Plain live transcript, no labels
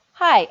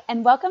Hi,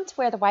 and welcome to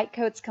Where the White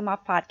Coats Come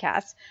Off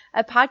podcast,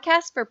 a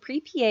podcast for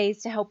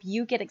pre-PAs to help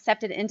you get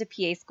accepted into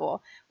PA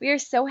school. We are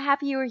so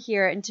happy you are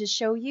here and to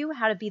show you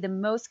how to be the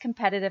most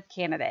competitive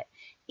candidate,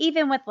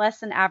 even with less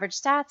than average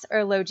stats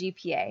or low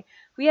GPA.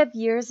 We have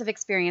years of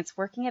experience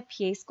working at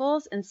PA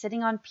schools and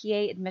sitting on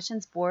PA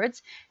admissions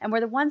boards, and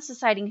we're the ones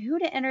deciding who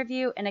to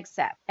interview and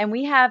accept. And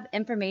we have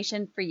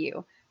information for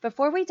you.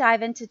 Before we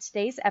dive into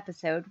today's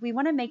episode, we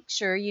want to make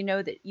sure you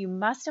know that you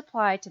must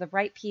apply to the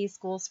right PA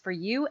schools for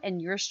you and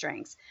your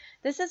strengths.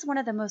 This is one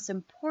of the most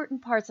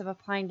important parts of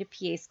applying to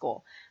PA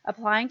school,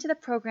 applying to the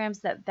programs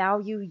that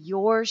value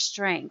your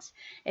strengths.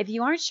 If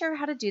you aren't sure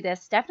how to do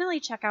this, definitely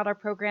check out our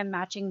program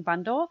matching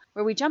bundle,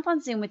 where we jump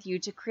on Zoom with you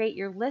to create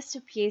your list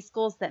of PA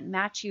schools that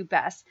match you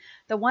best,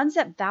 the ones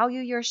that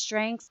value your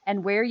strengths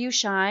and where you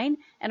shine,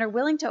 and are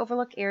willing to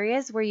overlook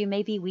areas where you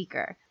may be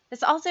weaker.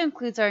 This also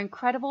includes our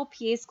incredible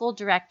PA school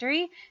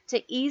directory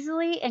to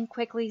easily and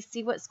quickly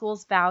see what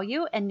schools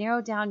value and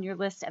narrow down your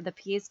list of the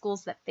PA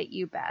schools that fit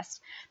you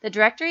best. The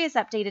directory is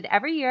updated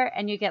every year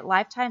and you get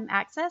lifetime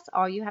access.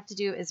 All you have to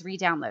do is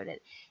re-download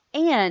it.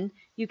 And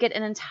you get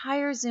an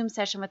entire Zoom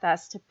session with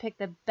us to pick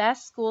the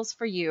best schools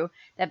for you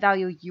that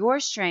value your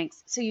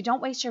strengths so you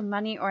don't waste your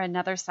money or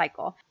another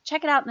cycle.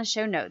 Check it out in the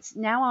show notes.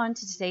 Now on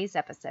to today's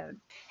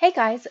episode. Hey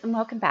guys, and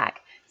welcome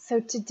back. So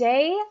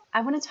today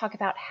I want to talk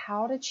about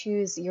how to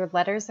choose your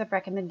letters of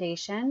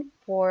recommendation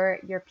for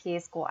your PA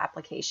school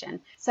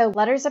application. So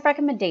letters of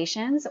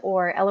recommendations,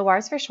 or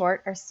LORs for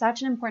short, are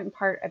such an important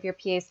part of your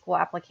PA school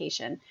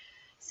application.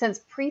 Since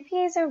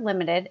pre-PAs are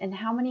limited in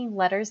how many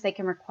letters they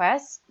can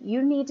request,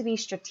 you need to be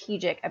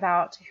strategic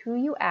about who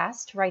you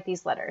ask to write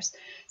these letters.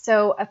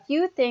 So a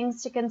few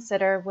things to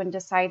consider when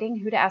deciding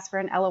who to ask for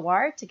an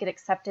LOR to get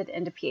accepted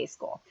into PA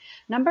school.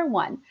 Number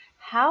one,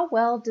 how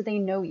well do they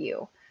know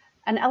you?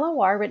 An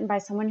LOR written by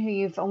someone who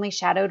you've only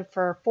shadowed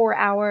for 4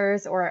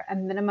 hours or a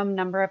minimum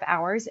number of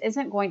hours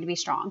isn't going to be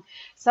strong.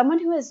 Someone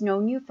who has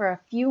known you for a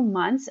few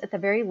months at the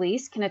very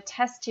least can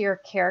attest to your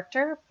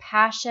character,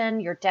 passion,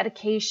 your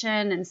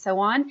dedication, and so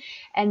on,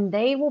 and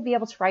they will be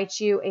able to write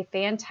you a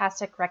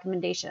fantastic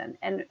recommendation.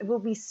 And it will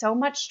be so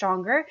much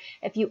stronger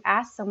if you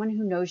ask someone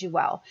who knows you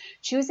well.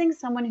 Choosing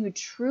someone who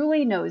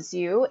truly knows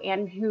you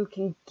and who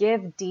can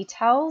give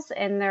details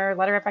in their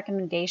letter of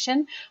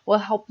recommendation will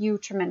help you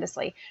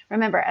tremendously.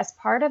 Remember, as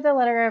part of the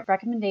letter of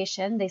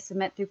recommendation they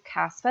submit through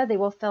CASPA, they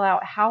will fill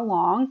out how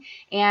long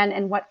and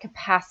in what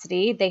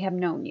capacity they have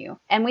known you.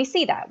 And we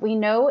see that. We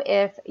know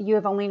if you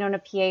have only known a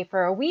PA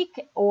for a week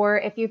or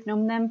if you've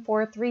known them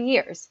for 3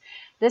 years.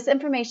 This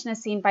information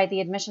is seen by the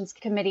admissions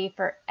committee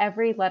for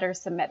every letter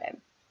submitted.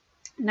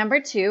 Number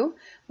two,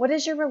 what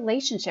is your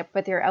relationship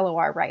with your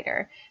LOR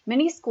writer?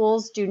 Many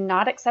schools do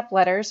not accept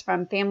letters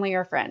from family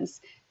or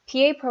friends.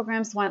 PA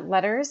programs want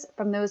letters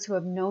from those who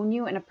have known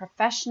you in a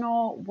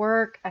professional,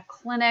 work, a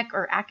clinic,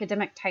 or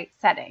academic type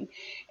setting.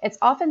 It's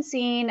often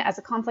seen as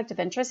a conflict of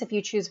interest if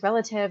you choose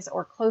relatives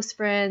or close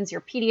friends,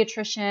 your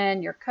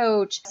pediatrician, your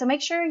coach. So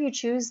make sure you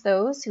choose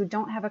those who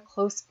don't have a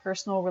close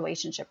personal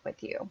relationship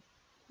with you.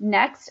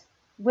 Next,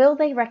 will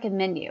they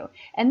recommend you?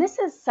 And this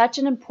is such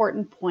an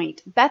important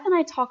point. Beth and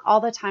I talk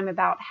all the time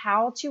about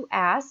how to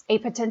ask a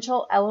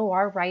potential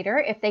LOR writer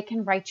if they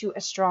can write you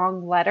a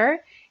strong letter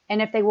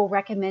and if they will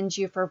recommend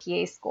you for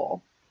PA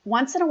school.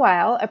 Once in a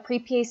while, a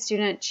pre-PA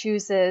student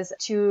chooses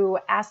to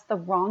ask the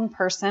wrong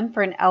person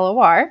for an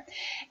LOR,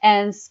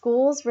 and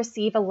schools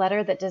receive a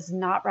letter that does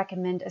not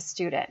recommend a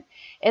student.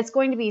 It's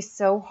going to be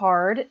so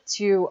hard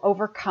to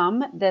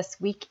overcome this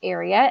weak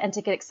area and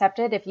to get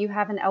accepted if you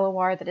have an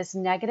LOR that is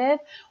negative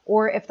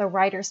or if the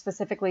writer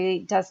specifically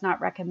does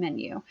not recommend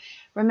you.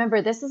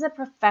 Remember, this is a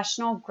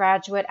professional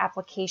graduate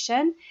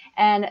application,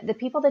 and the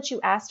people that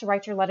you ask to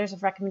write your letters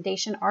of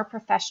recommendation are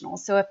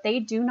professionals. So if they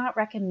do not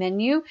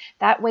recommend you,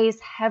 that weighs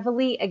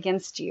heavily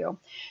against you.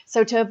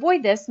 So to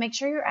avoid this, make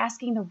sure you're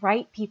asking the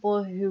right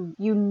people who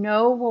you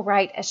know will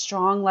write a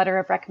strong letter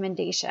of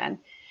recommendation.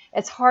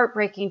 It's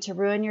heartbreaking to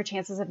ruin your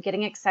chances of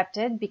getting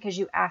accepted because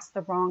you asked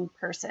the wrong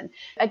person.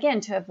 Again,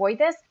 to avoid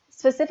this,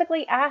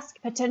 specifically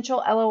ask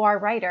potential LOR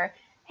writer,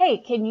 hey,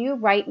 can you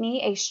write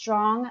me a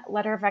strong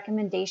letter of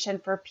recommendation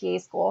for PA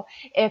school?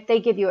 If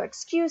they give you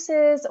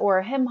excuses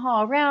or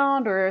hem-haw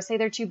around or say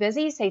they're too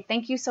busy, say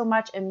thank you so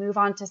much and move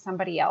on to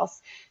somebody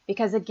else.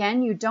 Because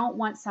again, you don't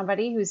want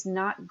somebody who's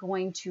not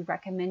going to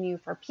recommend you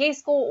for PA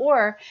school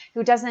or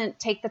who doesn't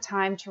take the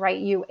time to write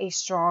you a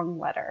strong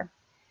letter.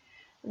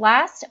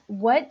 Last,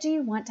 what do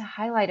you want to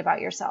highlight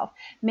about yourself?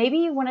 Maybe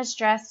you want to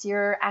stress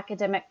your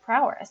academic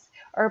prowess,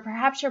 or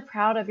perhaps you're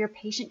proud of your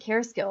patient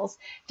care skills.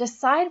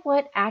 Decide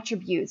what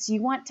attributes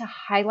you want to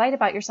highlight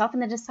about yourself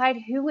and then decide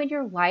who in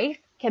your life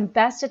can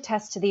best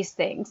attest to these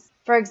things.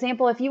 For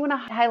example, if you want to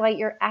highlight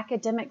your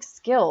academic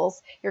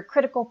skills, your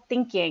critical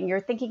thinking,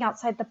 your thinking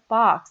outside the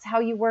box, how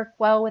you work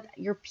well with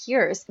your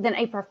peers, then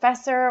a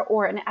professor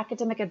or an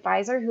academic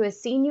advisor who has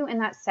seen you in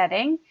that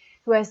setting,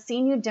 who has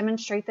seen you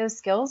demonstrate those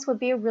skills, would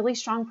be a really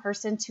strong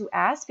person to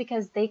ask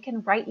because they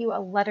can write you a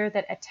letter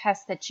that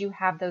attests that you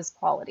have those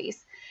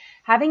qualities.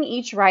 Having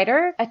each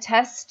writer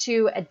attest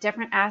to a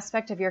different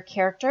aspect of your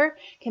character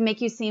can make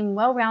you seem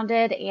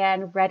well-rounded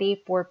and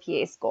ready for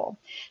PA school.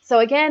 So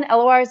again,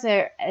 LORs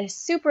are a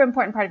super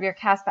important part of your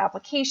CASPA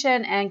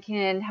application and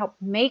can help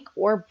make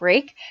or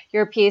break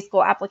your PA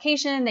school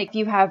application. If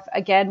you have,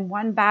 again,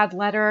 one bad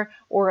letter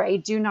or a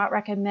do not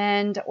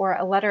recommend or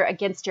a letter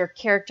against your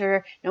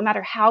character, no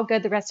matter how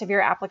good the rest of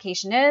your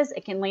application is,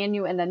 it can land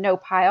you in the no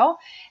pile.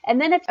 And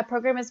then if a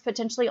program is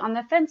potentially on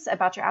the fence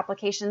about your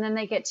application, then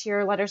they get to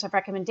your letters of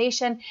recommendation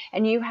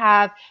and you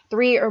have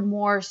 3 or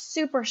more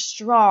super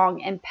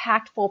strong,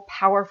 impactful,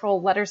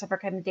 powerful letters of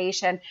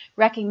recommendation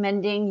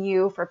recommending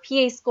you for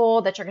PA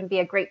school, that you're going to be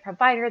a great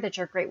provider, that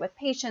you're great with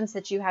patients,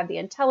 that you have the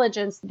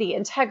intelligence, the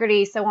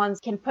integrity, so on,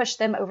 can push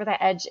them over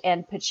the edge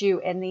and put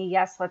you in the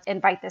yes, let's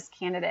invite this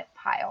candidate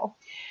pile.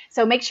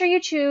 So make sure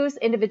you choose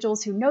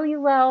individuals who know you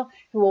well,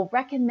 who will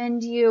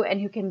recommend you, and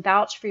who can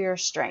vouch for your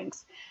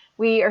strengths.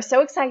 We are so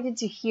excited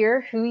to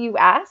hear who you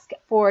ask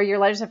for your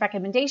letters of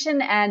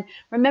recommendation. And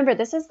remember,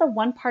 this is the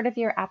one part of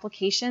your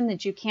application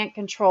that you can't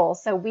control.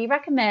 So we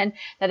recommend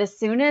that as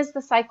soon as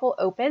the cycle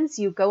opens,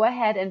 you go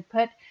ahead and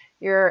put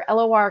your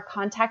LOR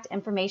contact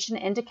information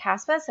into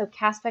CASPA so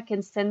CASPA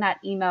can send that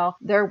email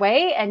their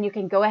way, and you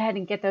can go ahead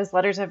and get those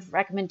letters of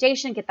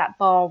recommendation, get that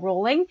ball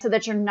rolling so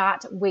that you're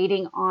not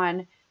waiting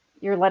on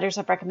your letters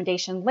of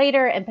recommendation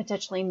later and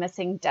potentially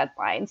missing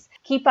deadlines.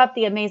 Keep up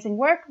the amazing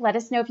work. Let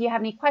us know if you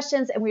have any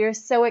questions, and we are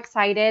so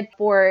excited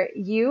for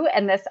you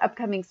and this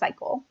upcoming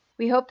cycle.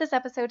 We hope this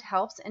episode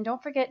helps, and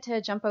don't forget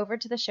to jump over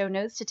to the show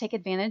notes to take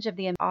advantage of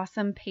the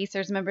awesome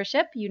Pacers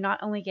membership. You not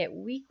only get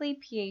weekly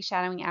PA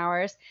shadowing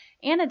hours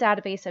and a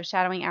database of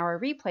shadowing hour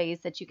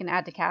replays that you can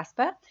add to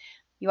CASPA.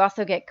 You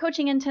also get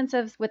coaching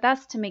intensives with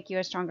us to make you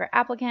a stronger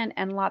applicant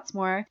and lots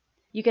more.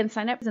 You can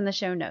sign up in the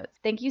show notes.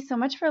 Thank you so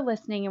much for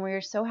listening, and we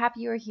are so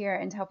happy you are here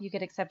and to help you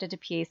get accepted to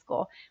PA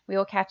school. We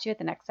will catch you at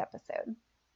the next episode.